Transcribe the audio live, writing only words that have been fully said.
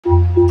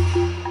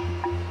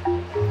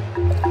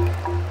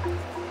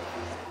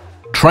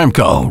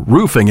TremLock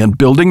Roofing and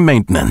Building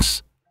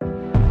Maintenance.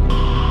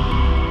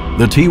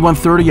 The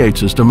T-138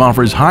 system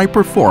offers high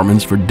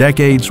performance for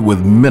decades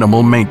with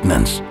minimal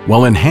maintenance,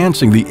 while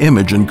enhancing the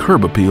image and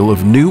curb appeal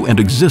of new and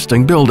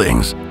existing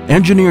buildings.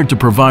 Engineered to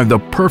provide the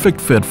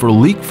perfect fit for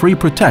leak-free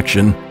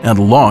protection and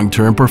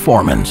long-term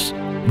performance.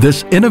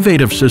 This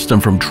innovative system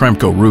from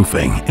TremLock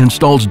Roofing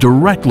installs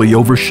directly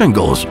over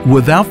shingles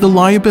without the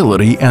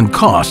liability and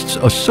costs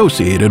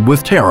associated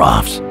with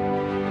tear-offs.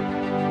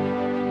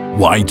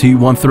 Why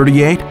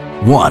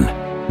T-138?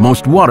 1.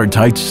 Most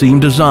watertight seam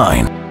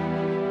design.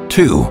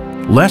 2.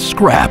 Less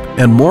scrap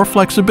and more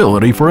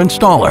flexibility for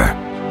installer.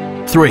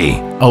 3.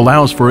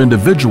 Allows for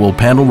individual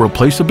panel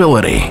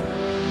replaceability.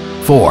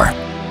 4.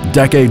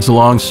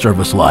 Decades-long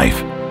service life.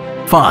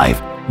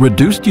 5.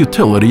 Reduced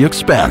utility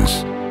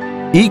expense.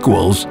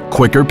 Equals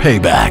quicker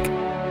payback.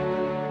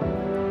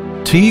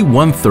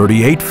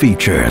 T-138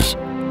 features.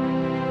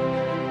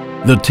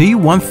 The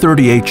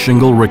T-138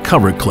 Shingle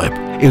Recover Clip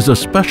is a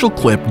special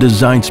clip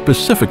designed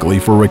specifically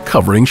for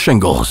recovering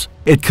shingles.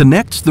 It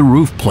connects the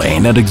roof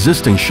plane and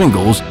existing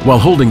shingles while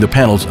holding the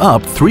panels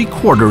up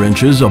 3/4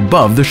 inches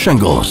above the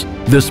shingles.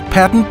 This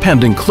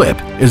patent-pending clip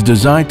is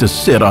designed to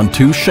sit on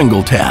 2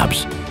 shingle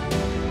tabs.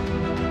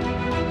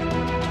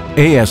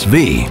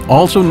 ASV,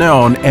 also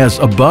known as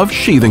above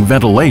sheathing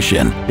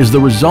ventilation, is the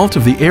result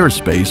of the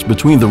airspace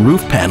between the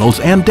roof panels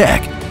and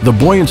deck. The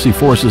buoyancy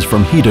forces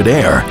from heated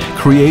air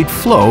create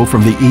flow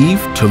from the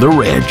eave to the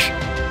ridge.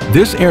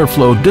 This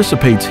airflow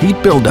dissipates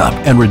heat buildup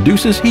and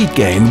reduces heat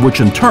gain, which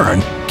in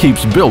turn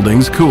keeps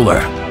buildings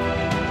cooler.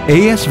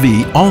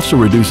 ASV also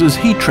reduces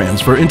heat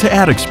transfer into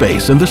attic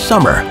space in the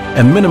summer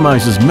and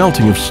minimizes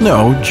melting of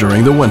snow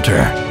during the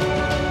winter.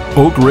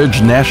 Oak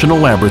Ridge National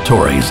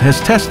Laboratories has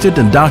tested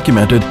and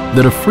documented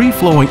that a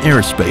free-flowing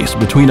airspace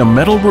between a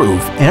metal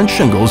roof and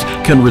shingles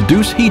can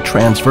reduce heat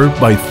transfer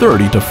by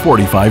 30 to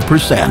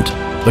 45%.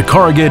 The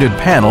corrugated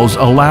panels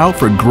allow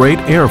for great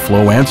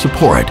airflow and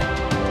support.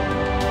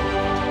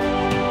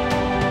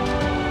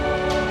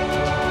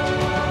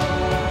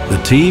 The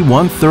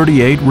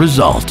T-138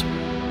 result.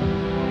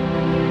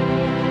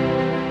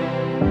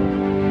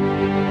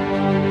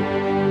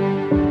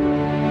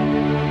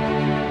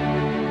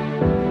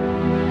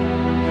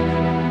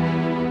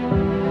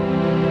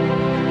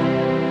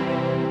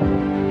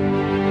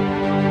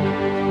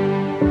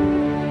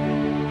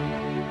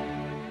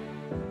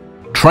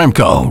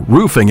 TremLock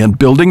Roofing and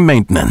Building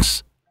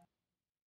Maintenance.